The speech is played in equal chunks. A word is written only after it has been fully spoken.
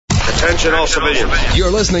Attention all civilians.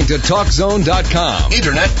 You're listening to TalkZone.com.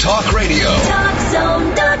 Internet Talk Radio.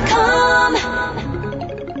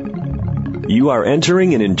 TalkZone.com. You are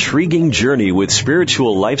entering an intriguing journey with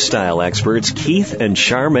spiritual lifestyle experts Keith and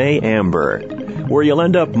Charmaine Amber, where you'll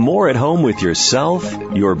end up more at home with yourself,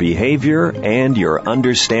 your behavior, and your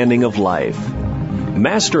understanding of life.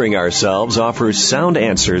 Mastering Ourselves offers sound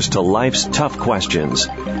answers to life's tough questions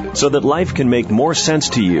so that life can make more sense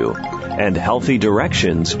to you and healthy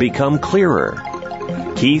directions become clearer.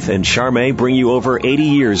 Keith and Charmaine bring you over 80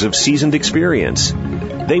 years of seasoned experience.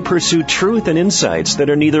 They pursue truth and insights that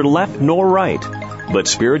are neither left nor right, but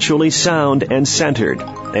spiritually sound and centered,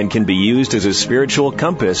 and can be used as a spiritual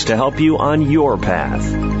compass to help you on your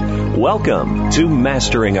path. Welcome to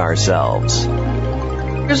Mastering Ourselves.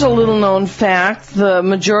 Here's a little-known fact. The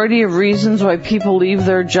majority of reasons why people leave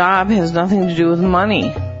their job has nothing to do with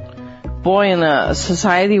money. Boy, in a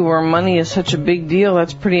society where money is such a big deal,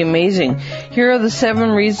 that's pretty amazing. Here are the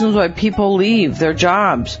 7 reasons why people leave their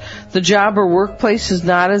jobs. The job or workplace is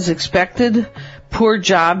not as expected. Poor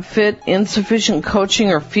job fit, insufficient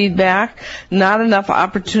coaching or feedback, not enough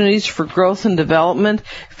opportunities for growth and development,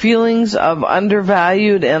 feelings of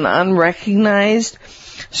undervalued and unrecognized,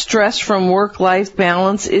 stress from work-life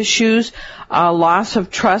balance issues, loss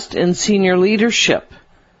of trust in senior leadership.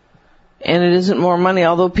 And it isn't more money.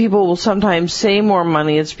 Although people will sometimes say more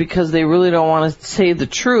money, it's because they really don't want to say the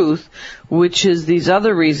truth, which is these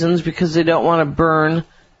other reasons, because they don't want to burn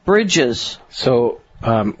bridges. So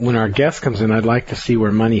when our guest comes in, I'd like to see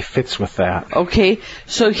where money fits with that. Okay,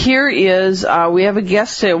 so here is, we have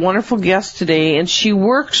a wonderful guest today, and she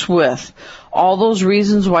works with all those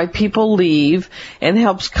reasons why people leave and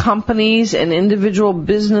helps companies and individual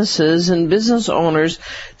businesses and business owners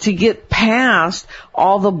to get past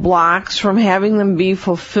all the blocks from having them be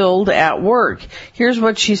fulfilled at work. Here's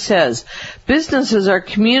what she says. Businesses are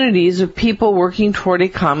communities of people working toward a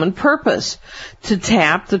common purpose. To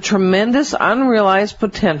tap the tremendous unrealized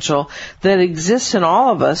potential that exists in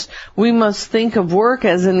all of us, we must think of work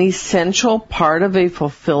as an essential part of a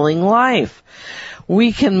fulfilling life.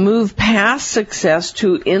 We can move past success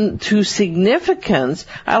to significance.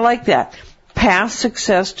 I like that. Past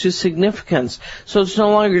success to significance. So it's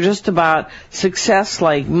no longer just about success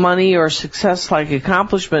like money or success like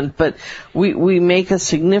accomplishment, but we make a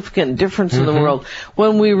significant difference in the world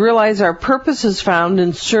when we realize our purpose is found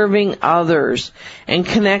in serving others and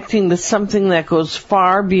connecting to something that goes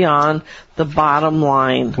far beyond the bottom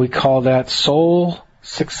line. We call that soul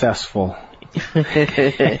successful.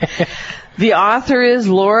 The author is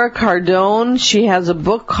Laura Cardone. She has a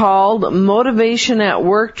book called Motivation at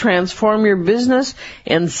Work, Transform Your Business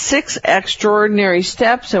in 6 Extraordinary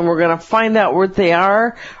Steps, and we're going to find out what they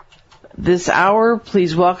are this hour.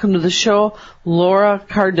 Please welcome to the show, Laura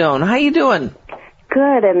Cardone. How you doing?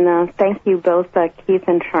 Good, and thank you both, Keith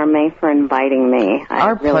and Charmaine, for inviting me.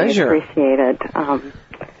 Our pleasure. I really appreciate it.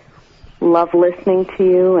 Love listening to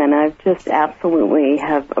you, and I just absolutely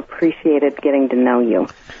have appreciated getting to know you.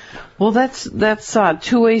 Well, that's a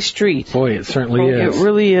two-way street. Boy, it certainly is. It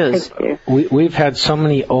really is. Thank you. We've had so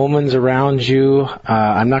many omens around you.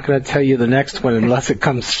 I'm not going to tell you the next one unless it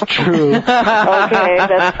comes true. Okay,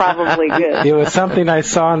 that's probably good. It was something I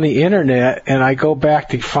saw on the internet, and I go back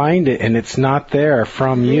to find it, and it's not there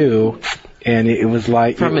from you. And it was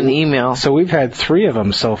like... From an email. So we've had 3 of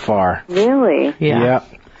them so far. Really? Yeah. Yep.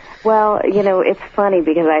 Well, it's funny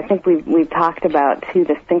because I think we've talked about, too,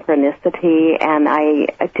 the synchronicity, and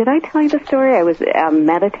did I tell you the story? I was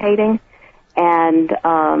meditating and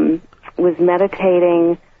was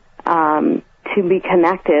meditating to be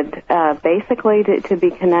connected, basically to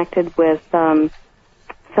be connected with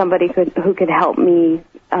somebody who could help me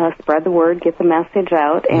spread the word, get the message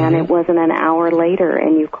out, and it wasn't an hour later,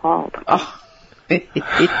 and you called. Oh.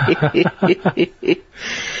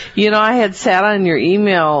 I had sat on your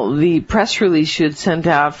email, the press release you had sent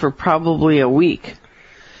out for probably a week.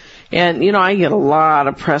 And, I get a lot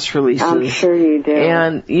of press releases. I'm sure you do.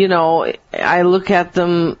 And, I look at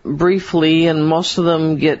them briefly, and most of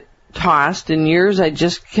them get tossed. In yours, I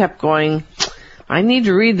just kept going, I need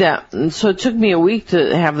to read that. And so it took me a week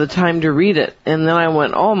to have the time to read it. And then I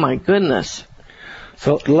went, oh, my goodness.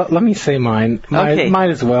 So let me say mine. Okay. Mine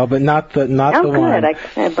as well, but not the one. Good.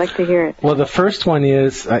 I'd like to hear it. Well, the first one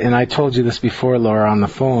is, and I told you this before, Laura, on the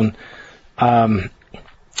phone. I'm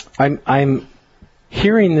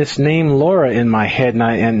hearing this name Laura in my head,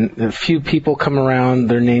 and a few people come around,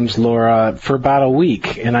 their name's Laura, for about a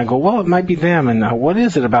week, and I go, well, it might be them, and what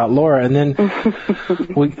is it about Laura? And then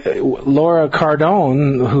Laura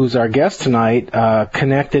Cardone, who's our guest tonight,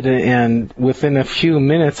 connected, and within a few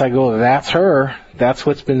minutes I go, that's her. That's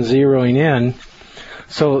what's been zeroing in.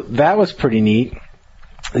 So that was pretty neat.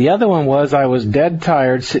 The other one was I was dead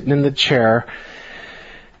tired sitting in the chair,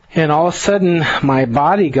 and all of a sudden my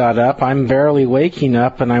body got up. I'm barely waking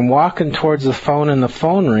up, and I'm walking towards the phone, and the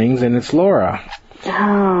phone rings, and it's Laura.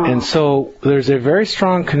 Oh. And so there's a very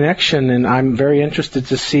strong connection, and I'm very interested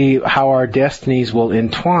to see how our destinies will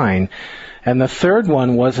entwine. And the third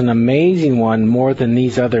one was an amazing one, more than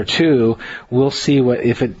these other two. We'll see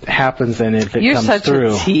if it happens and if it comes through.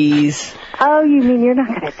 You're such a tease. Oh, you mean you're not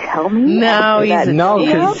going to tell me? No, he's a tease.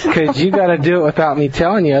 No, because you got to do it without me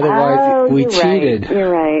telling you. Otherwise, we cheated.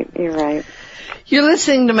 Right. You're right. You're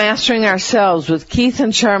listening to Mastering Ourselves with Keith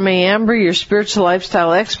and Charmaine Amber, your spiritual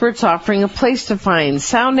lifestyle experts, offering a place to find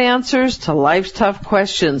sound answers to life's tough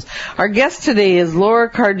questions. Our guest today is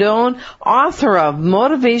Laura Cardone, author of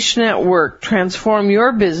Motivation at Work, Transform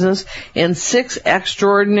Your Business in 6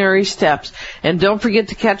 Extraordinary Steps. And don't forget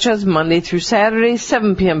to catch us Monday through Saturday,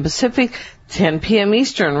 7 p.m. Pacific, 10 p.m.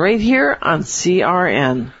 Eastern, right here on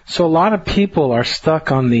CRN. So a lot of people are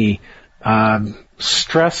stuck on the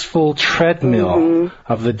stressful treadmill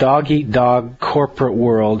of the dog-eat-dog corporate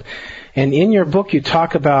world. And in your book, you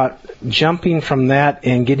talk about jumping from that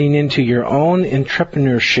and getting into your own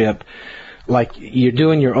entrepreneurship, like you're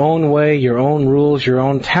doing your own way, your own rules, your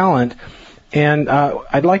own talent. And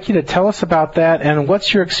I'd like you to tell us about that, and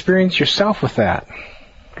what's your experience yourself with that?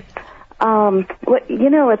 Well,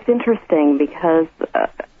 it's interesting because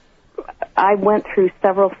I went through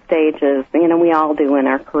several stages. We all do in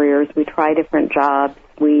our careers. We try different jobs.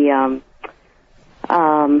 We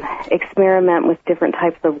experiment with different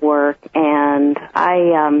types of work. And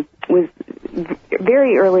I was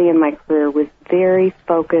very early in my career was very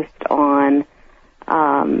focused on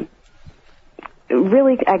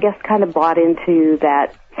really, I guess, kind of bought into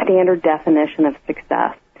that standard definition of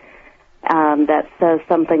success. That says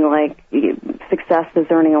something like success is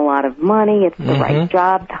earning a lot of money, it's the right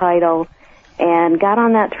job title, and got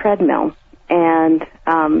on that treadmill and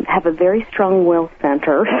have a very strong will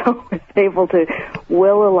center, so I was able to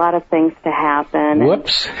will a lot of things to happen.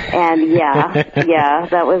 Whoops. And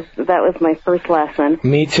that was my first lesson.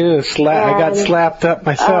 Me too. I got slapped up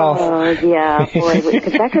myself. Oh, yeah, boy,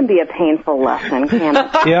 because that can be a painful lesson, can't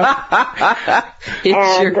it? Yeah.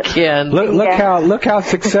 It's your kid. Look how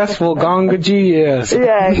successful Gongaji is.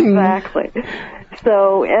 Yeah, exactly.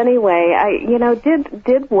 So anyway, I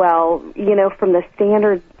did well, from the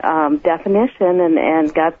standard definition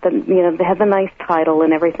and got had the nice title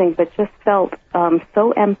and everything, but just felt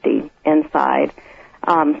so empty inside,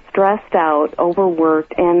 stressed out,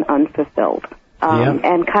 overworked, and unfulfilled.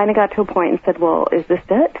 And kind of got to a point and said, well, is this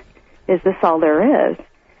it? Is this all there is?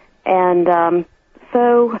 And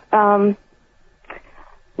so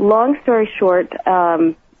long story short,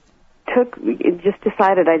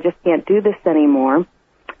 decided I just can't do this anymore,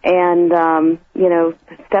 and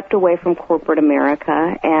stepped away from corporate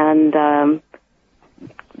America, and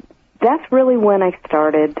that's really when I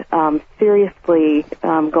started seriously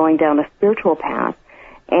going down a spiritual path,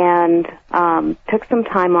 and took some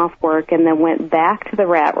time off work, and then went back to the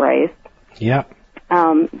rat race. Yeah.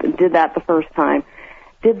 Did that the first time.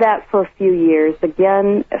 Did that for a few years.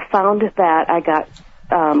 Again, found that I got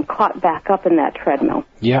caught back up in that treadmill.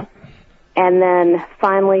 Yeah. And then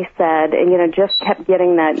finally said, and just kept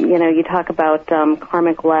getting that, you talk about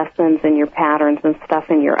karmic lessons and your patterns and stuff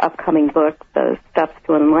in your upcoming book, the Steps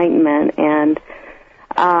to Enlightenment, and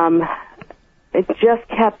it just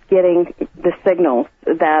kept getting the signals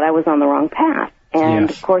that I was on the wrong path. And,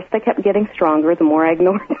 Of course, they kept getting stronger the more I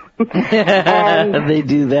ignored them. And, they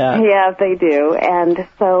do that. Yeah, they do. And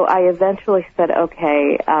so I eventually said,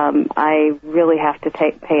 okay, I really have to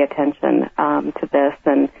pay attention to this,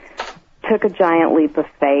 and took a giant leap of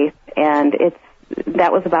faith, and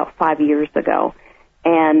that was about 5 years ago,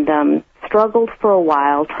 and struggled for a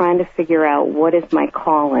while trying to figure out what is my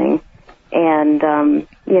calling, and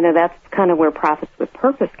that's kind of where Profits with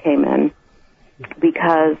Purpose came in,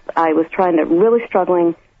 because I was really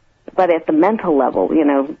struggling, but at the mental level,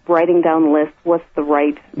 writing down lists, what's the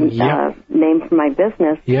right name for my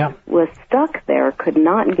business, was stuck there, could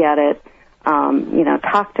not get it.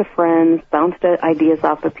 Talked to friends, bounced ideas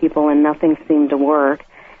off of people, and nothing seemed to work.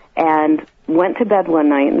 And went to bed one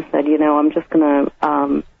night and said, I'm just going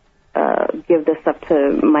to give this up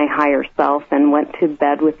to my higher self, and went to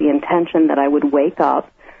bed with the intention that I would wake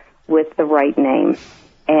up with the right name.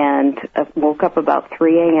 And woke up about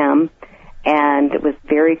 3 a.m., and it was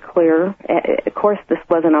very clear. Of course, this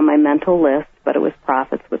wasn't on my mental list, but it was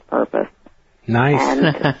Profits with Purpose. Nice. And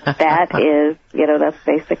that is, that's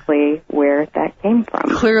basically where that came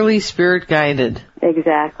from. Clearly spirit guided.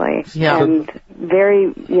 Exactly. Yeah. And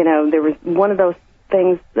very, there was one of those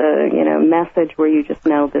things, message where you just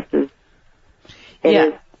know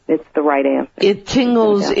it's the right answer. It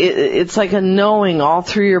tingles. It's like a knowing all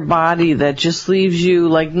through your body that just leaves you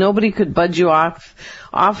like nobody could budge you off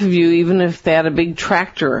of you, even if they had a big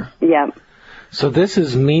tractor. Yeah. So this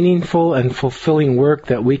is meaningful and fulfilling work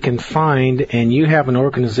that we can find, and you have an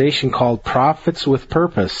organization called Profits with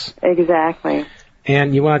Purpose. Exactly.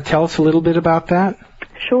 And you want to tell us a little bit about that?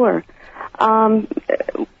 Sure.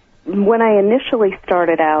 When I initially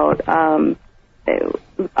started out,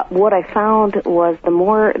 what I found was the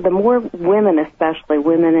more women, especially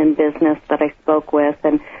women in business that I spoke with,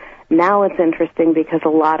 and now it's interesting because a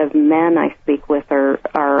lot of men I speak with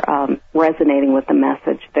are resonating with the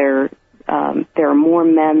message. There are more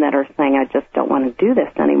men that are saying, I just don't want to do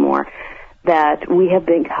this anymore, that we have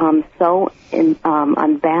become so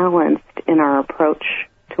unbalanced in our approach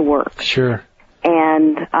to work. Sure.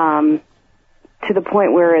 And to the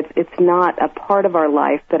point where it's not a part of our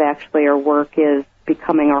life, but actually our work is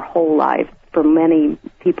becoming our whole life for many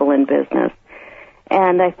people in business.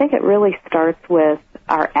 And I think it really starts with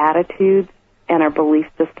our attitudes and our belief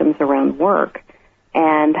systems around work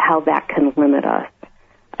and how that can limit us.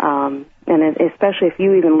 And especially if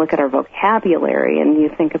you even look at our vocabulary and you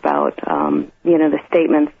think about, the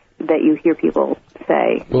statements that you hear people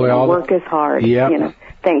say, work is hard, yep.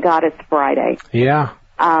 Thank God it's Friday. Yeah.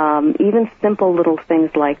 Even simple little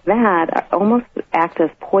things like that almost act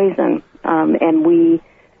as poison, and we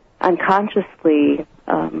unconsciously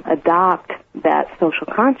adopt that social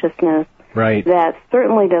consciousness right. that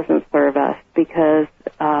certainly doesn't serve us, because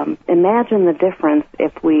imagine the difference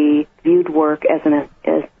if we viewed work as an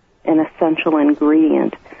essential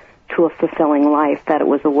ingredient to a fulfilling life, that it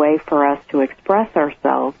was a way for us to express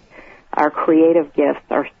ourselves, our creative gifts,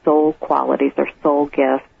 our soul qualities, our soul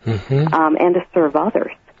gifts, and to serve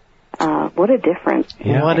others. What a difference.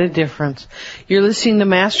 Yeah. What a difference. You're listening to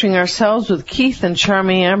Mastering Ourselves with Keith and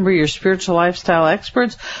Charmaine Amber, your spiritual lifestyle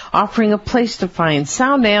experts, offering a place to find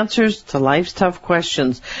sound answers to life's tough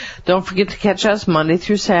questions. Don't forget to catch us Monday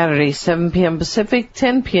through Saturday, 7 p.m. Pacific,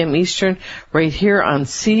 10 p.m. Eastern, right here on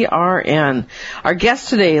CRN. Our guest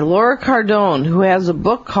today, Laura Cardone, who has a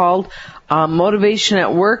book called Motivation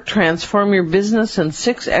at Work, Transform Your Business in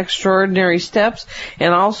 6 Extraordinary Steps,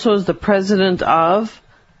 and also is the president of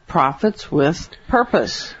Profits with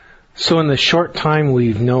Purpose. So in the short time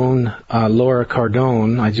we've known Laura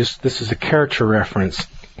Cardone, this is a character reference.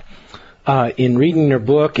 In reading her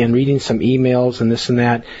book and reading some emails and this and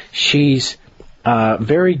that, she's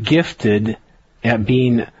very gifted at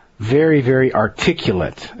being very, very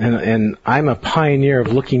articulate. And I'm a pioneer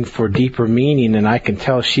of looking for deeper meaning, and I can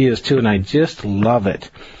tell she is too, and I just love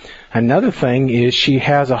it. Another thing is she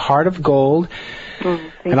has a heart of gold.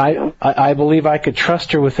 And I believe I could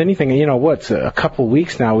trust her with anything. It's a couple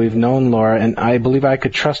weeks now we've known Laura, and I believe I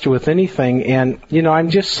could trust her with anything. And,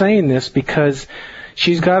 I'm just saying this because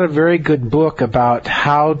she's got a very good book about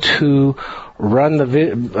how to run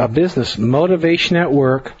a business. Motivation at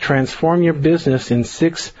Work, Transform Your Business in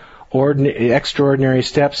 6 Extraordinary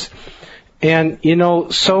Steps. And,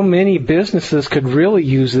 so many businesses could really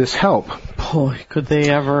use this help. Boy, could they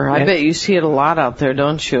ever. I bet you see it a lot out there,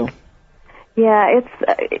 don't you? Yeah,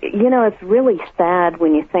 it's really sad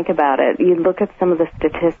when you think about it. You look at some of the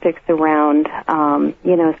statistics around,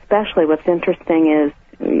 especially what's interesting is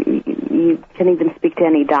you can even speak to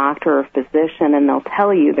any doctor or physician and they'll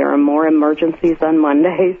tell you there are more emergencies on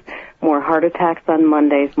Mondays, more heart attacks on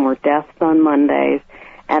Mondays, more deaths on Mondays.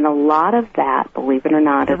 And a lot of that, believe it or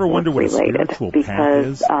not, is related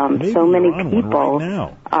because so many people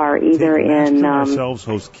are either in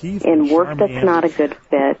work that's not a good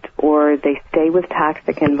fit, or they stay with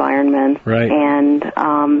toxic environments, right. and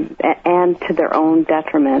to their own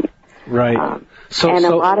detriment. Right. A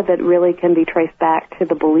lot of it really can be traced back to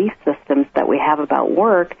the belief systems that we have about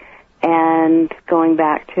work, and going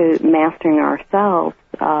back to mastering ourselves,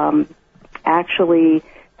 actually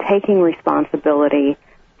taking responsibility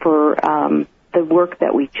for the work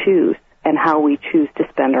that we choose and how we choose to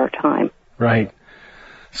spend our time. Right.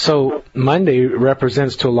 So Monday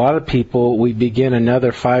represents to a lot of people, we begin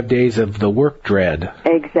another 5 days of the work dread.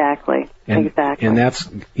 Exactly. Exactly. And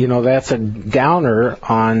that's a downer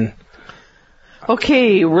on...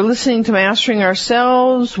 Okay, we're listening to Mastering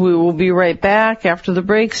Ourselves. We will be right back after the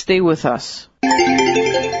break. Stay with us.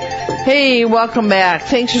 Hey, welcome back.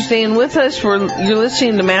 Thanks for staying with us. You're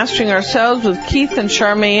listening to Mastering Ourselves with Keith and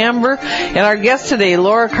Charmaine Amber, and our guest today,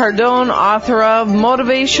 Laura Cardone, author of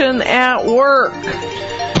Motivation at Work.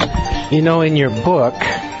 In your book,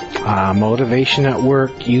 Motivation at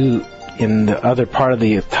Work, in the other part of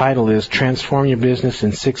the title is Transform Your Business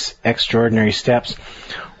in 6 Extraordinary Steps.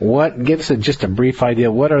 What gives just a brief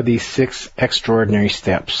idea? What are these 6 extraordinary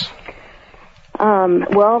steps?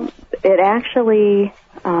 Well, it actually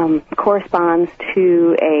corresponds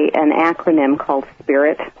to an acronym called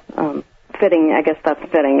SPIRIT. Fitting, I guess that's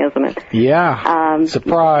fitting, isn't it? Yeah.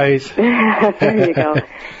 Surprise. There you go.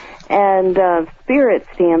 And SPIRIT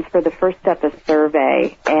stands for the first step is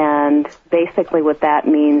survey, and basically what that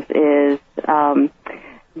means is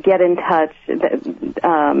get in touch,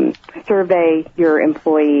 survey your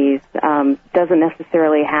employees. Doesn't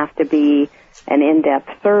necessarily have to be an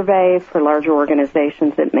in-depth survey. For larger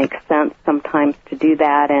organizations, it makes sense sometimes to do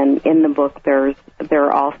that, and in the book there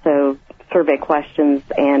are also survey questions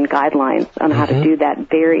and guidelines on how to do that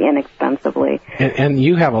very inexpensively. And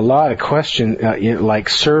you have a lot of questions, like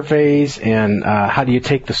surveys, and how do you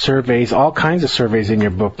take the surveys, all kinds of surveys in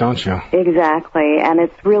your book, don't you? Exactly, and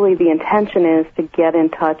it's really, the intention is to get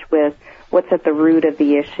in touch with what's at the root of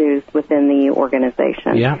the issues within the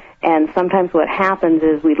organization. Yeah. And sometimes what happens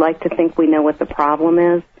is we'd like to think we know what the problem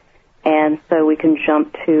is, and so we can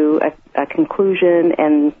jump to a conclusion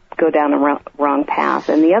and go down a wrong path.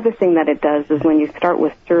 And the other thing that it does is when you start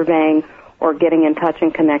with surveying or getting in touch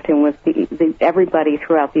and connecting with everybody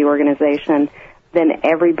throughout the organization, then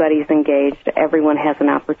everybody's engaged. Everyone has an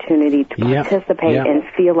opportunity to participate and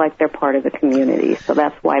feel like they're part of the community. So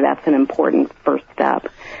that's why that's an important first step.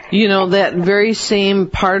 You know, that very same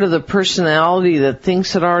part of the personality that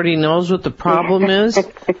thinks it already knows what the problem is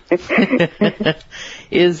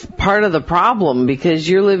is part of the problem, because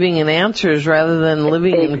you're living in answers rather than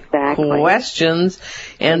living in questions.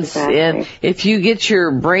 And if you get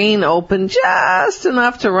your brain open just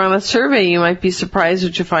enough to run a survey, you might be surprised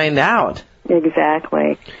what you find out.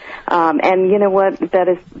 Exactly. And you know what? That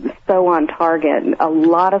is so on target. A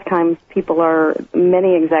lot of times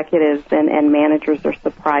many executives and managers are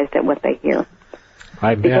surprised at what they hear.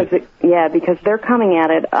 I bet. Because they're coming at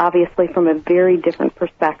it obviously from a very different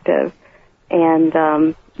perspective. And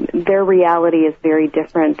their reality is very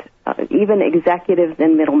different. Even executives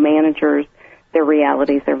and middle managers, their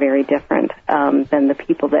realities are very different than the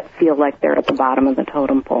people that feel like they're at the bottom of the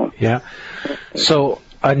totem pole. Yeah. So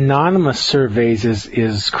anonymous surveys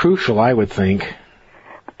is crucial, I would think.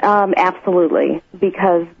 Absolutely,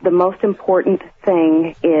 because the most important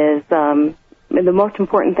thing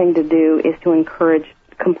to do is to encourage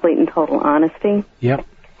complete and total honesty. Yep.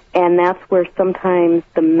 And that's where sometimes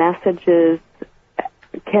the messages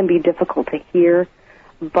can be difficult to hear,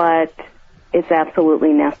 but it's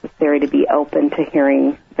absolutely necessary to be open to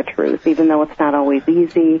hearing the truth, even though it's not always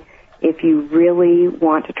easy. If you really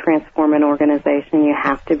want to transform an organization, you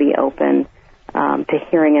have to be open to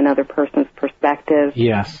hearing another person's perspective.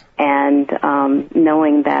 Yes. And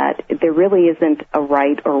knowing that there really isn't a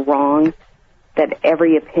right or wrong, that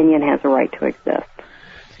every opinion has a right to exist.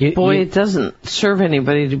 It doesn't serve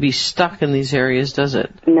anybody to be stuck in these areas, does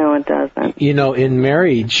it? No, it doesn't. You know, in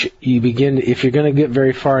marriage, if you're going to get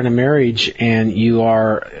very far in a marriage and you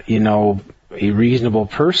are, a reasonable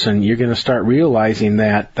person, you're going to start realizing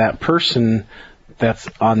that person that's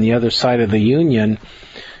on the other side of the union,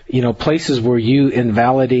 places where you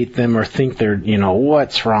invalidate them or think they're,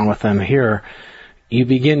 what's wrong with them here, you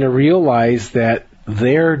begin to realize that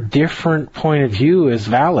their different point of view is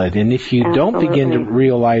valid. And if you don't begin to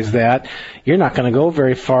realize that, you're not going to go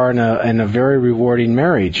very far in a very rewarding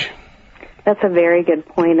marriage. That's a very good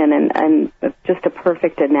point and just a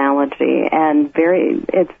perfect analogy. And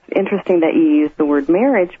it's interesting that you use the word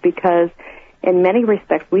marriage, because in many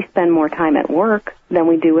respects we spend more time at work than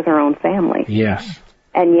we do with our own family. Yes.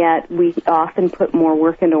 And yet we often put more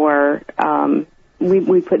work into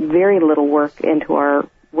we put very little work into our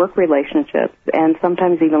work relationships, and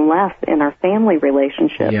sometimes even less in our family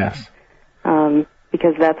relationships. Yes.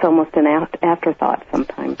 Because that's almost an afterthought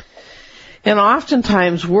sometimes. And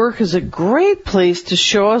oftentimes work is a great place to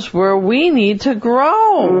show us where we need to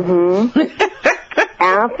grow. Mm-hmm.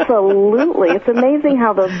 Absolutely. It's amazing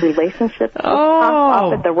how those relationships pop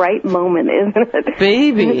off at the right moment, isn't it?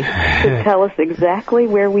 Baby. To tell us exactly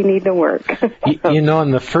where we need to work.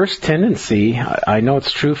 And the first tendency, I know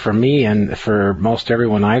it's true for me and for most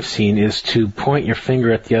everyone I've seen, is to point your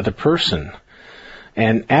finger at the other person.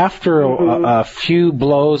 And after a few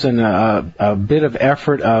blows and a bit of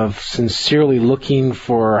effort of sincerely looking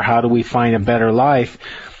for how do we find a better life,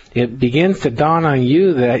 it begins to dawn on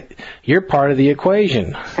you that you're part of the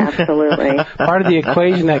equation. Absolutely. Part of the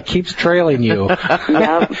equation that keeps trailing you.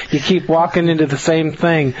 Yep. You keep walking into the same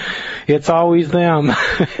thing. It's always them.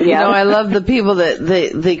 I love the people that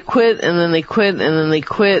they quit and then they quit and then they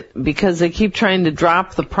quit because they keep trying to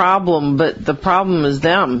drop the problem, but the problem is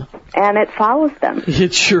them. And it follows them.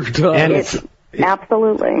 It sure does. And it's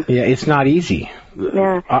absolutely. Yeah, it's not easy.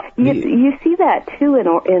 You see that too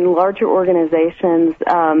in larger organizations.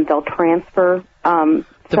 They'll transfer.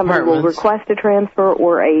 Somebody will request a transfer,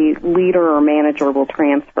 or a leader or manager will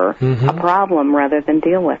transfer a problem rather than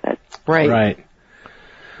deal with it. Right.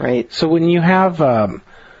 So when you have,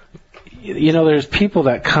 there's people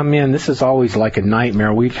that come in. This is always like a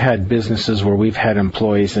nightmare. We've had businesses where we've had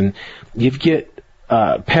employees, and you get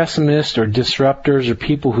pessimists or disruptors or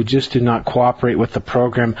people who just do not cooperate with the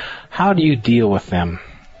program. How do you deal with them?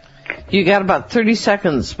 You got about 30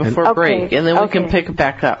 seconds before break, and then we can pick it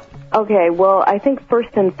back up. Okay, well, I think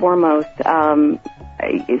first and foremost,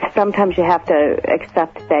 sometimes you have to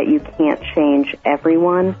accept that you can't change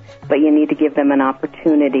everyone, but you need to give them an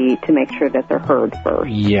opportunity to make sure that they're heard first.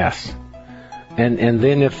 Yes. And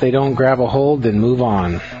then if they don't grab a hold, then move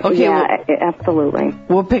on. Okay. Yeah, absolutely.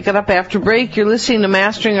 We'll pick it up after break. You're listening to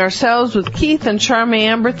Mastering Ourselves with Keith and Charmaine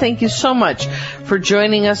Amber. Thank you so much for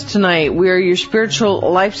joining us tonight. We are your spiritual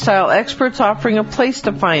lifestyle experts, offering a place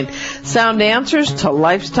to find sound answers to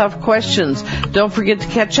life's tough questions. Don't forget to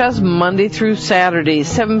catch us Monday through Saturday,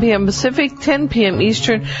 7 p.m. Pacific, 10 p.m.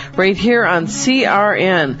 Eastern, right here on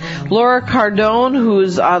CRN. Laura Cardone, who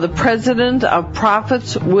is the president of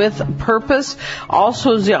Profits with Purpose,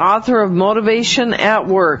 also is the author of Motivation at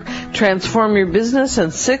Work, Transform Your Business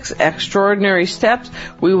in 6 Extraordinary Steps.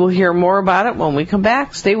 We will hear more about it when we come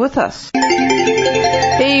back. Stay with us.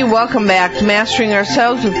 Hey, welcome back to Mastering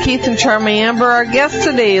Ourselves with Keith and Charmaine Amber. Our guest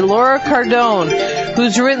today, Laura Cardone,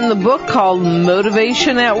 who's written the book called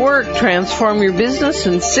Motivation at Work, Transform Your Business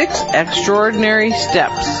in 6 Extraordinary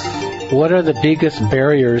Steps. What are the biggest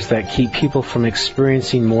barriers that keep people from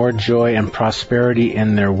experiencing more joy and prosperity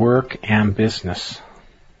in their work and business?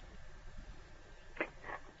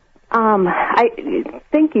 I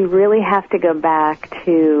think you really have to go back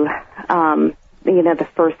to, the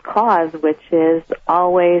first cause, which is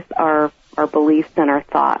always our beliefs and our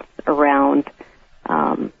thoughts around,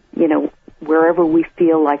 wherever we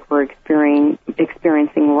feel like we're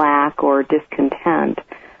experiencing lack or discontent.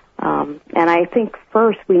 And I think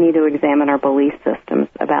first we need to examine our belief systems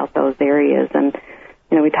about those areas. And,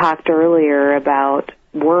 we talked earlier about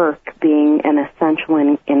work being an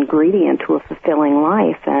essential ingredient to a fulfilling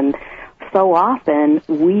life. And so often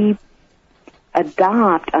we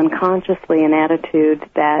adopt unconsciously an attitude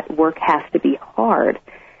that work has to be hard,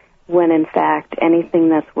 when in fact anything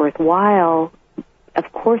that's worthwhile,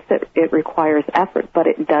 of course it requires effort, but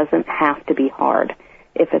it doesn't have to be hard.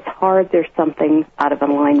 If it's hard, there's something out of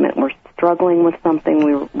alignment. We're struggling with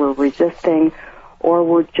something, we're resisting, or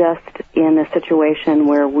we're just in a situation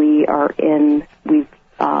where we've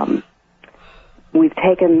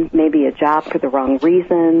taken maybe a job for the wrong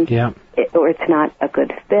reason, or it's not a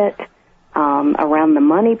good fit. Around the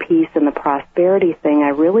money piece and the prosperity thing, I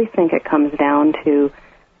really think it comes down to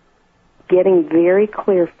getting very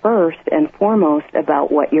clear first and foremost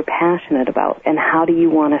about what you're passionate about and how do you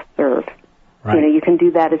want to serve. Right. You can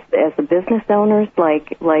do that as a business owners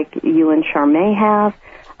like you and Charmaine have,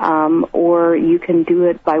 or you can do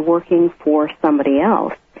it by working for somebody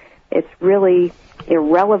else. It's really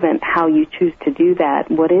irrelevant how you choose to do that.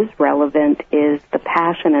 What is relevant is the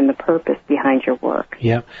passion and the purpose behind your work.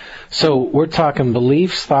 Yeah. So we're talking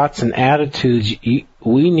beliefs, thoughts, and attitudes.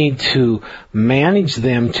 We need to manage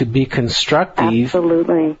them to be constructive.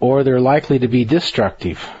 Absolutely. Or they're likely to be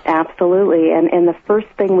destructive. Absolutely. And the first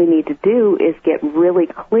thing we need to do is get really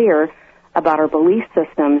clear about our belief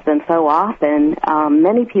systems. And so often,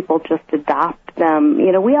 many people just adopt them.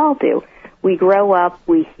 We all do. We grow up,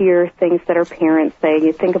 we hear things that our parents say.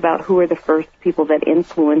 You think about who are the first people that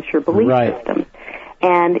influence your belief systems.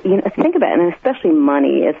 And, think about it, and especially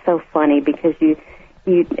money is so funny because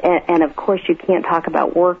and of course you can't talk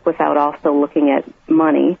about work without also looking at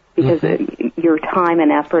money because your time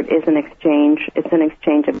and effort is an exchange. It's an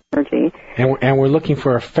exchange of energy. And we're looking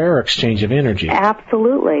for a fair exchange of energy.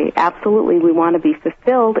 Absolutely. Absolutely. We want to be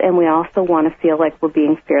fulfilled, and we also want to feel like we're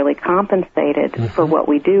being fairly compensated for what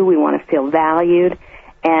we do. We want to feel valued.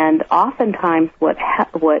 And oftentimes what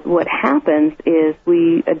happens is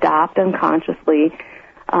we adopt unconsciously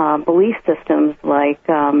belief systems like,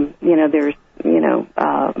 there's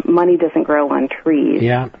money doesn't grow on trees.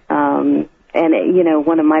 Yeah. And,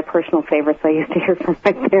 one of my personal favorites I used to hear from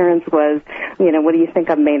my parents was, what do you think,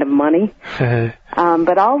 I'm made of money?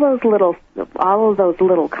 But all of those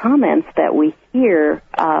little comments that we hear,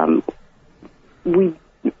 we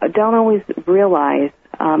don't always realize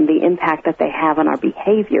the impact that they have on our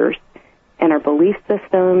behaviors and our belief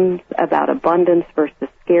systems about abundance versus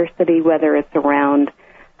scarcity, whether it's around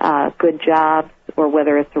good jobs or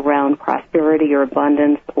whether it's around prosperity or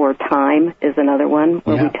abundance, or time is another one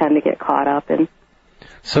where we tend to get caught up in.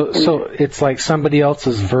 So it's like somebody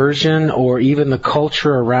else's version, or even the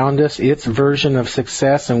culture around us, its version of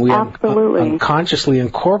success, and we unconsciously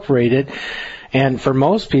incorporate it. And for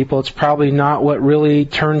most people, it's probably not what really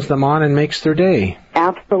turns them on and makes their day.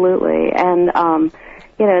 Absolutely. And,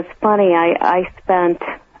 it's funny. I spent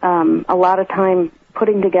a lot of time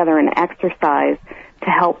putting together an exercise to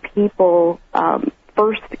help people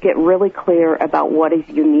first get really clear about what is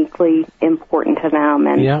uniquely important to them.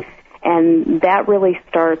 And that really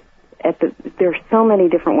starts there's so many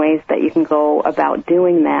different ways that you can go about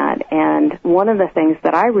doing that. And one of the things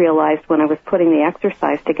that I realized when I was putting the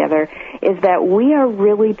exercise together is that we are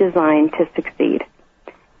really designed to succeed.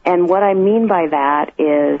 And what I mean by that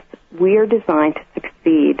is we are designed to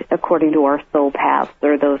succeed according to our soul paths,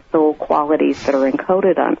 or those soul qualities that are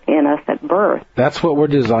encoded in us at birth. That's what we're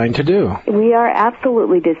designed to do. We are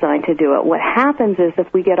absolutely designed to do it. What happens is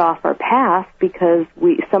if we get off our path because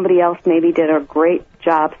somebody else maybe did a great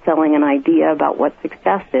job selling an idea about what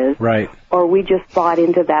success is, right, or we just bought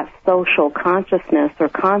into that social consciousness or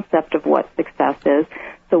concept of what success is,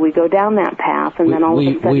 so we go down that path, and then all of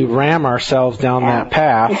a sudden we ram ourselves down that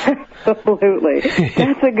path. Absolutely,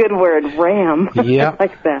 that's a good word, ram. Yeah,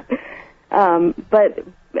 like that.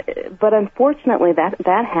 But unfortunately,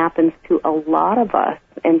 that happens to a lot of us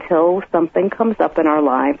until something comes up in our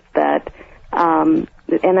lives that, and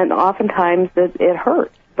then oftentimes it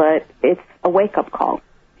hurts, but it's a wake-up call.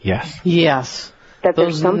 Yes. That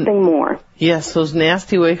there's something more. Yes, those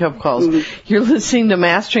nasty wake-up calls. Mm-hmm. You're listening to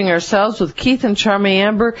Mastering Ourselves with Keith and Charme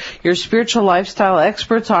Amber, your spiritual lifestyle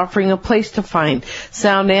experts, offering a place to find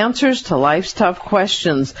sound answers to life's tough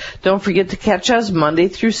questions. Don't forget to catch us Monday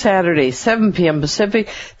through Saturday, 7 p.m. Pacific,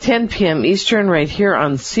 10 p.m. Eastern, right here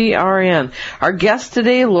on CRN. Our guest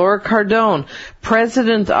today, Laura Cardone,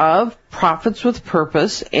 president of Profits with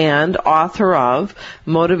Purpose and author of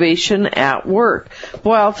Motivation at Work.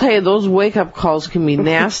 Boy, I'll tell you, those wake-up calls can be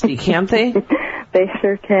nasty, can't they? They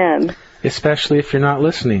sure can. Especially if you're not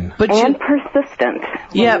listening. And persistent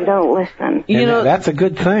when you don't listen. That's a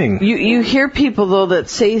good thing. You hear people, though, that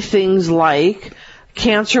say things like,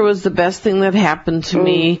 cancer was the best thing that happened to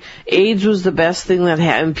me. AIDS was the best thing that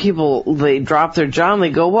happened. People, they drop their jaw and they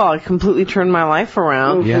go, well, I completely turned my life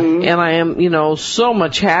around. Mm-hmm. And I am, so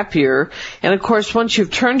much happier. And, of course, once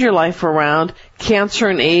you've turned your life around, cancer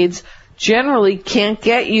and AIDS generally can't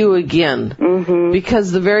get you again. Mm-hmm.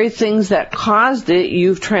 Because the very things that caused it,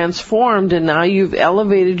 you've transformed, and now you've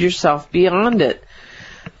elevated yourself beyond it.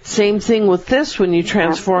 Same thing with this, when you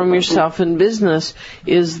transform yourself in business,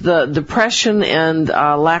 is the depression and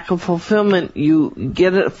lack of fulfillment, you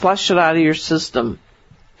get it, flush it out of your system.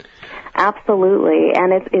 Absolutely.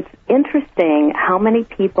 And it's interesting how many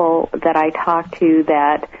people that I talk to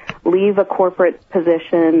that leave a corporate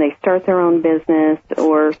position, they start their own business,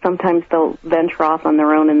 or sometimes they'll venture off on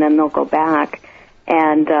their own and then they'll go back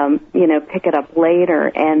and, pick it up later.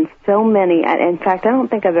 And so many, in fact, I don't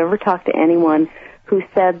think I've ever talked to anyone who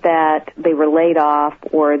said that they were laid off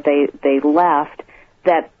or they left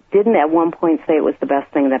that didn't at one point say it was the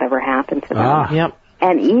best thing that ever happened to them. Yep.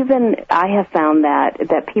 And even I have found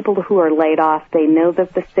that people who are laid off, they know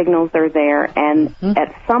that the signals are there, and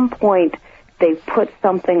at some point they put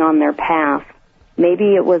something on their path.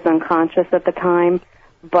 Maybe it was unconscious at the time,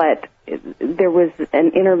 but there was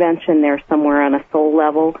an intervention there somewhere on a soul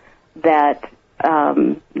level that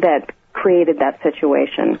created that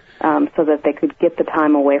situation so that they could get the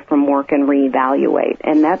time away from work and reevaluate.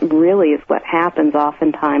 And that really is what happens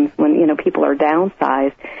oftentimes when, people are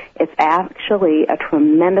downsized. It's actually a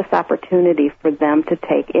tremendous opportunity for them to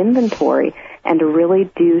take inventory and to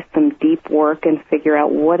really do some deep work and figure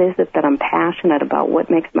out what is it that I'm passionate about,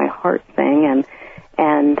 what makes my heart sing,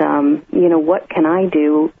 and what can I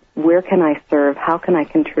do, where can I serve, how can I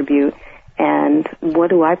contribute, and what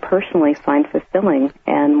do I personally find fulfilling,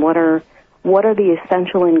 and what are the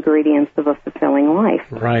essential ingredients of a fulfilling life?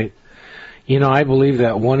 Right. I believe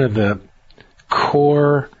that one of the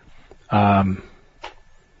core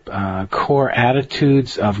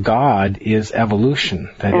attitudes of God is evolution,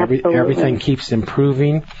 that everything keeps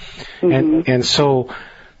improving. Mm-hmm. And so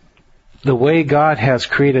the way God has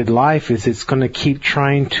created life is it's going to keep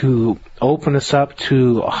trying to open us up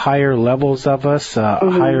to higher levels of us,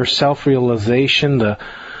 higher self-realization, the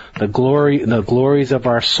glories of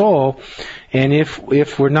our soul. And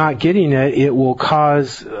if we're not getting it, it will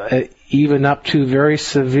cause even up to very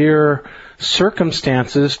severe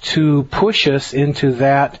circumstances to push us into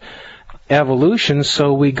that evolution,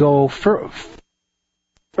 so we go further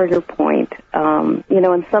point.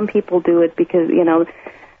 And some people do it because,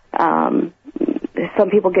 some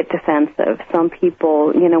people get defensive. Some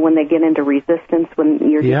people, when they get into resistance, when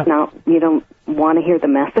you're just not, you don't want to hear the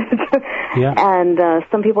message. Yeah. And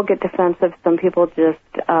some people get defensive. Some people just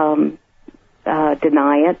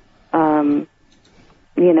deny it.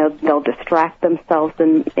 They'll distract themselves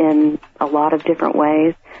in a lot of different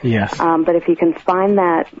ways. Yes. But if you can find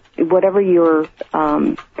that, whatever your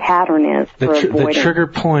pattern is for avoiding, the trigger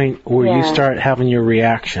point where you start having your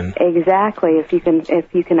reaction. Exactly. If you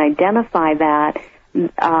can identify that,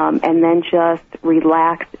 and then just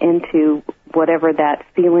relax into whatever that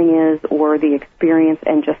feeling is or the experience,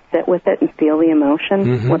 and just sit with it and feel the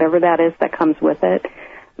emotion, whatever that is that comes with it,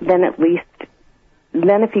 then at least.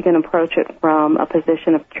 Then if you can approach it from a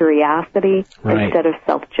position of curiosity instead of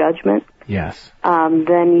self-judgment, yes,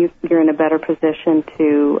 then you're in a better position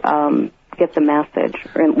to get the message,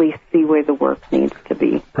 or at least see where the work needs to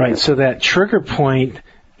be. Right, so that trigger point,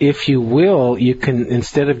 if you will, you can,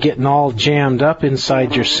 instead of getting all jammed up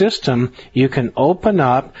inside your system, you can open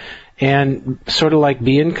up and sort of like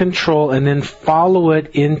be in control, and then follow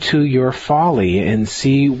it into your folly and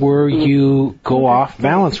see where you go off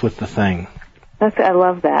balance with the thing. I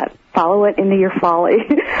love that. Follow it into your folly,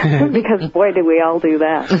 because boy, do we all do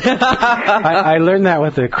that. I learned that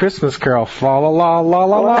with the Christmas Carol. Fa la la la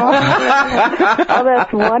la la. Oh,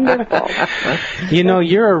 that's wonderful.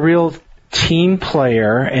 You're a real team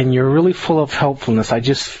player, and you're really full of helpfulness. I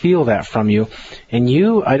just feel that from you. And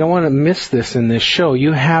I don't want to miss this in this show.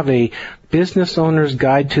 You have a Business Owner's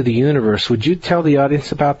Guide to the Universe. Would you tell the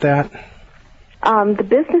audience about that? The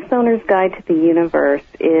Business Owner's Guide to the Universe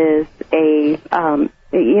is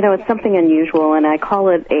it's something unusual, and I call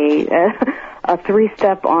it a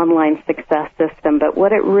 3-step online success system. But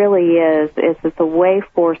what it really is it's a way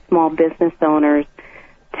for small business owners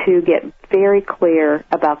to get very clear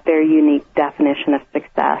about their unique definition of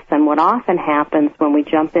success. And what often happens when we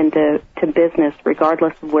jump into business,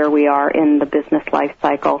 regardless of where we are in the business life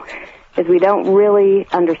cycle, is we don't really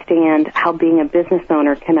understand how being a business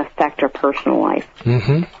owner can affect our personal life.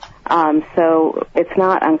 Mm-hmm. So it's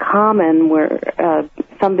not uncommon where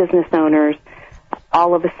some business owners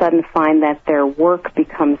all of a sudden find that their work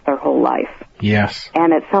becomes their whole life. Yes.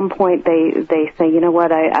 And at some point they say, you know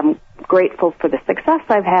what, I'm grateful for the success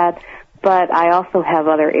I've had, but I also have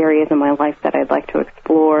other areas in my life that I'd like to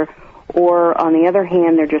explore. Or, on the other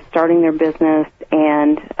hand, they're just starting their business,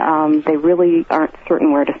 and they really aren't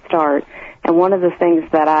certain where to start. And one of the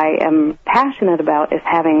things that I am passionate about is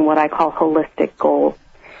having what I call holistic goals,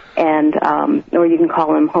 and or you can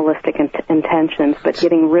call them holistic intentions, but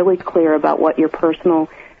getting really clear about what your personal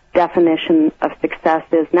definition of success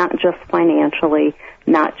is, not just financially,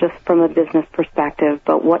 not just from a business perspective,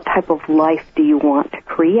 but what type of life do you want to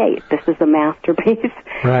create? This is a masterpiece.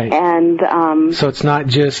 Right. And so it's not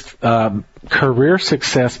just career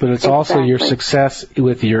success, but it's also your success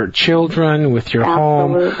with your children, with your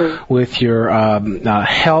home, with your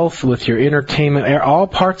health, with your entertainment, all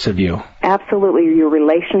parts of you. Absolutely, your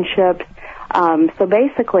relationships. So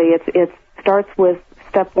basically, it starts with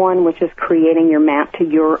step 1, which is creating your map to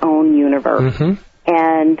your own universe. Mm-hmm.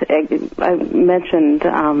 And I mentioned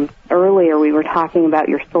earlier we were talking about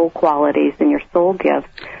your soul qualities and your soul gifts.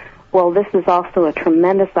 Well, this is also a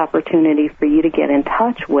tremendous opportunity for you to get in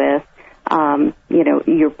touch with,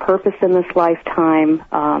 your purpose in this lifetime,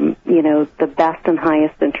 the best and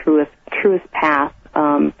highest and truest path,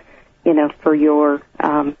 for your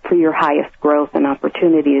highest growth and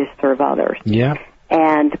opportunity to serve others. Yeah.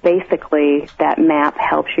 And basically, that map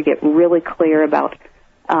helps you get really clear about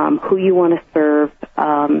who you want to serve,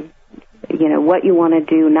 what you want to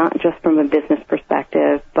do, not just from a business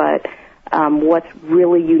perspective, but what's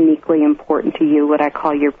really uniquely important to you, what I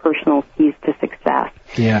call your personal keys to success.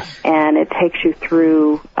 Yes. And it takes you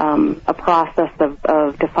through a process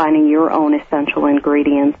of defining your own essential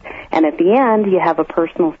ingredients. And at the end, you have a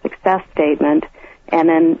personal success statement. And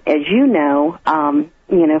then, as you know, from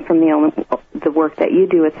the work that you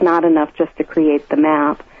do, it's not enough just to create the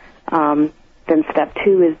map. Then step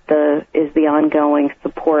 2 is the ongoing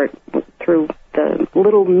support through the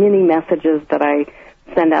little mini messages that I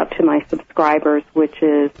send out to my subscribers, which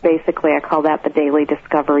is basically, I call that the Daily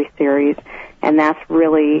Discovery Series. And that's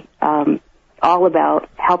really all about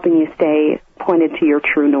helping you stay pointed to your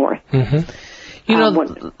true north. Mm-hmm.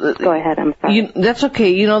 Go ahead, I'm sorry. That's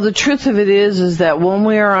okay. The truth of it is that when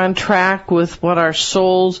we are on track with what our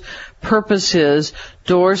soul's purpose is,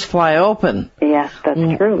 doors fly open. Yes,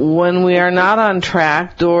 that's true. When we are not on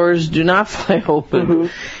track, doors do not fly open.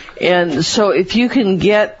 Mm-hmm. And so if you can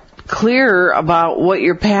get clear about what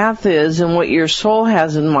your path is and what your soul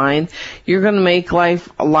has in mind, you're going to make life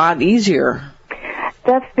a lot easier.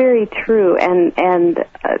 That's very true, and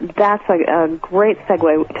that's a great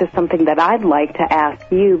segue to something that I'd like to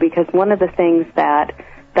ask you, because one of the things that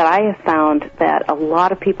that I have found that a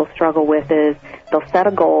lot of people struggle with is they'll set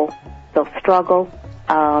a goal, they'll struggle,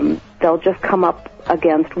 they'll just come up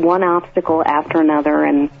against one obstacle after another.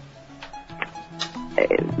 And,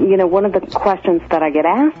 you know, one of the questions that I get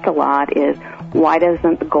asked a lot is, why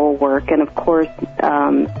doesn't the goal work? And, of course,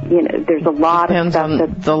 you know, there's a lot of stuff depends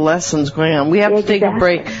on the lessons going on. We have to take a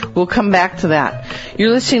break. We'll come back to that.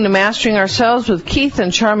 You're listening to Mastering Ourselves with Keith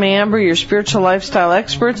and Charmaine Amber, your spiritual lifestyle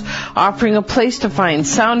experts, offering a place to find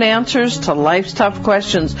sound answers to life's tough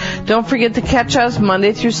questions. Don't forget to catch us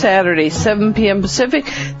Monday through Saturday, 7 p.m. Pacific,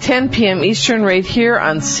 10 p.m. Eastern, right here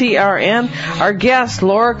on CRN. Our guest,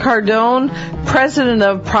 Laura Cardone, president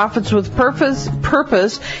of Profits with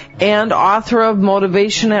Purpose, and author of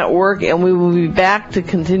Motivation at Work, and we will be back to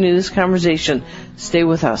continue this conversation. Stay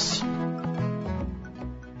with us.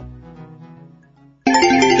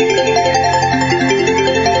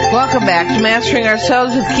 Welcome back to Mastering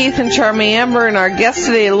Ourselves with Keith and Charmaine Amber, and our guest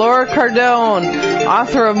today, Laura Cardone,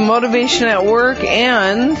 author of Motivation at Work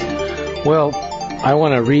and... Well, I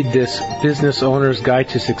want to read this Business Owner's Guide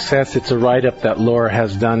to Success. It's a write-up that Laura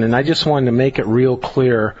has done, and I just wanted to make it real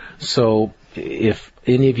clear, so if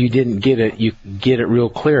any of you didn't get it, you get it real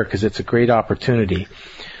clear, because it's a great opportunity.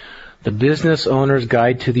 The Business Owner's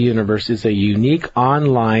Guide to the Universe is a unique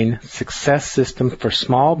online success system for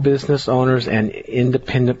small business owners and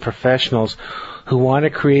independent professionals who want to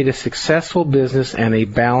create a successful business and a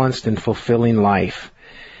balanced and fulfilling life.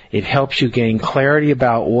 It helps you gain clarity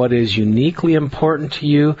about what is uniquely important to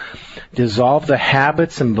you, dissolve the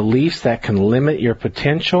habits and beliefs that can limit your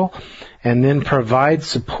potential, and then provide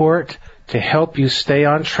support to help you stay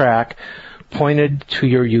on track, pointed to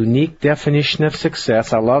your unique definition of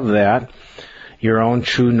success. I love that. Your own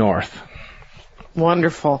true north.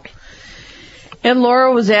 Wonderful. And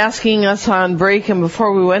Laura was asking us on break, and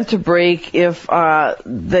before we went to break, if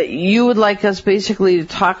that you would like us basically to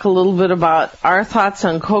talk a little bit about our thoughts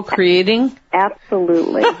on co-creating.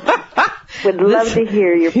 Absolutely. Would love to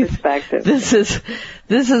hear your perspective. This is.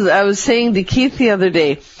 I was saying to Keith the other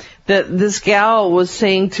day that this gal was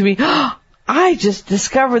saying to me, I just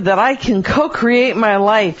discovered that I can co-create my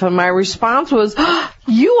life. And my response was,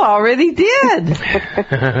 you already did.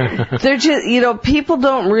 They're just, you know, people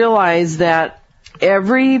don't realize that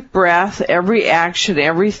every breath, every action,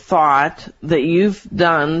 every thought that you've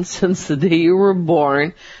done since the day you were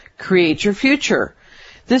born creates your future.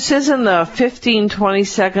 This isn't a 15, 20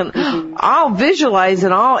 second, I'll visualize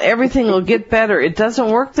and everything will get better. It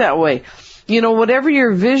doesn't work that way. You know, whatever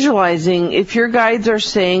you're visualizing, if your guides are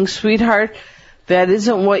saying, sweetheart, that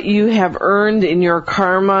isn't what you have earned in your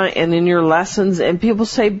karma and in your lessons, and people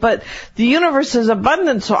say, but the universe is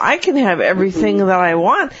abundant, so I can have everything that I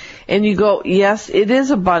want. And you go, yes, it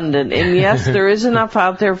is abundant, and yes, there is enough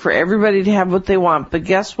out there for everybody to have what they want. But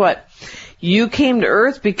guess what? You came to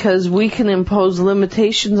Earth because we can impose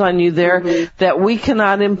limitations on you there that we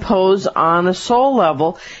cannot impose on a soul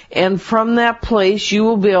level. And from that place, you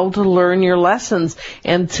will be able to learn your lessons.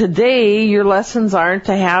 And today, your lessons aren't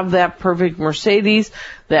to have that perfect Mercedes,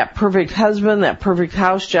 that perfect husband, that perfect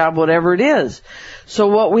house job, whatever it is. So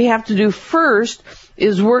what we have to do first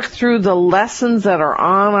is work through the lessons that are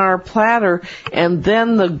on our platter, and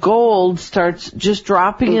then the gold starts just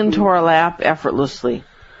dropping into our lap effortlessly.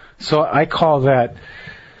 So I call that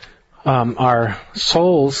our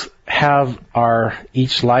souls have our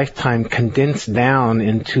each lifetime condensed down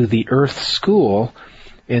into the Earth School.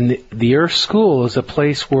 And the Earth School is a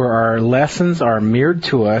place where our lessons are mirrored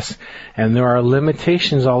to us, and there are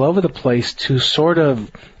limitations all over the place to sort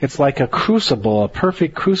of, it's like a crucible, a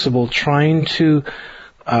perfect crucible, trying to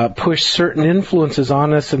push certain influences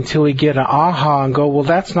on us until we get an aha and go, well,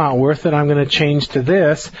 that's not worth it. I'm going to change to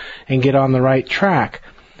this and get on the right track.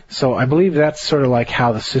 So I believe that's sort of like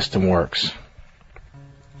how the system works.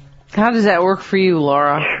 How does that work for you,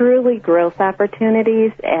 Laura? Truly growth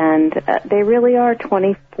opportunities, and they really are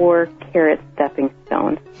 24-karat stepping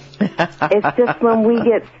stones. It's just when we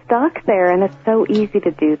get stuck there, and it's so easy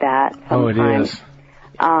to do that sometimes,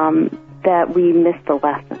 oh, it is. That we miss the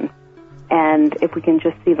lesson. And if we can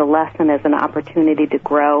just see the lesson as an opportunity to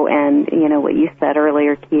grow and, you know, what you said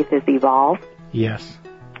earlier, Keith, is evolve. Yes.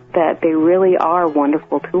 That they really are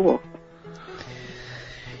wonderful tools.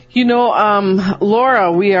 You know,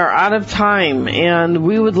 Laura, we are out of time, and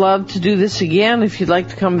we would love to do this again if you'd like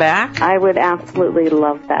to come back. I would absolutely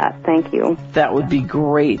love that. Thank you. That would be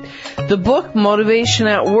great. The book, Motivation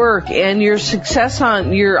at Work, and your success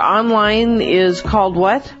on your online is called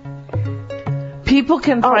what? People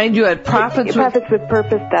can find you at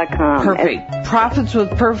ProfitsWithPurpose.com. Perfect. Profits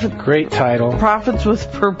with Purpose. Great title. Profits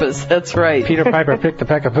with Purpose. That's right. Peter Piper picked a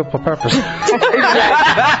peck of purpose.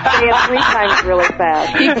 Exactly. Say it 3 times really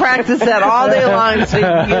fast. He practiced that all day long so you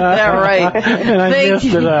can get that right. And I messed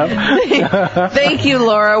it up. Thank you,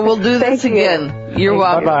 Laura. We'll do this again. You're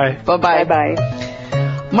welcome. Bye-bye. Bye-bye.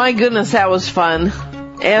 Bye-bye. My goodness, that was fun.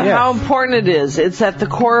 And Yes. how important it is. It's at the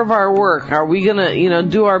core of our work. Are we going to,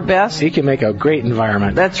 do our best? You can make a great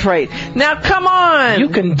environment. That's right. Now, come on. You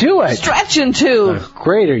can do it. Stretch into. The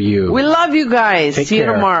greater you. We love you guys. Take See you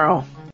care. tomorrow.